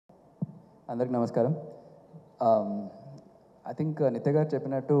అందరికి నమస్కారం. I think నిత్య గారు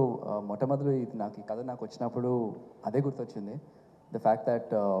చెప్పినట్టు మొట్టమొదలు నాకు ఈ కథ నాకు వచ్చినప్పుడు అదే గుర్తొచ్చింది. The fact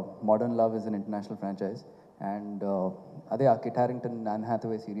that modern love is an international franchise and అదే ఆ కిట్ హ్యారింగ్టన్ యాన్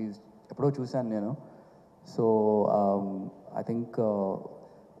హ్యాథవే సిరీస్ ఎప్పుడో చూశాను నేను. సో ఐ థింక్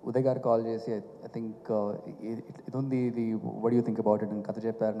ఉదయ్ గారు కాల్ చేసి ఐ థింక్ ఇది ఉంది, ఇది వడ్ యూ థింక్ అబౌట్ ఇట్ అని కథ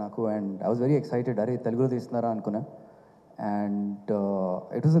చెప్పారు నాకు. And I was very excited, అరే తెలుగులో తీస్తున్నారా అనుకున్నా. And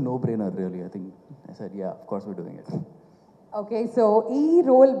it was a no-brainer, really. I think I said, yeah, of course we're doing it. Okay, so ee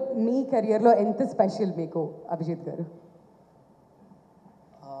role me career lo enta special meeku Abhijit garu?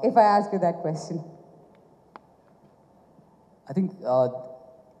 If I ask you that question. I think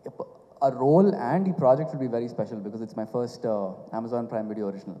a role and the project will be very special because it's my first Amazon Prime Video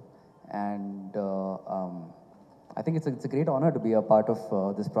original. And I think it's a great honor to be a part of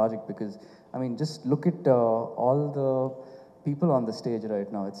this project because, I mean, just look at all the people on the stage right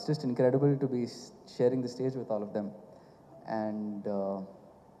now. It's just incredible to be sharing the stage with all of them. And,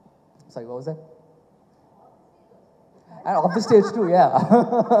 sorry, what was that? And off the stage too, yeah.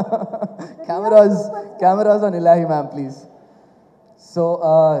 cameras on Ilahi ma'am, please. So,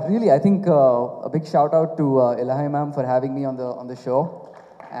 really, I think a big shout out to Ilahi ma'am for having me on the show.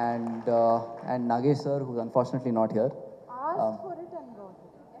 And Nagesh sir, who's unfortunately not here. Ask for it and go.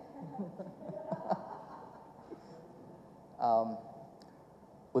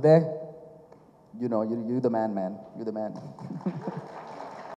 Uday, you know, you're the man. You're the man.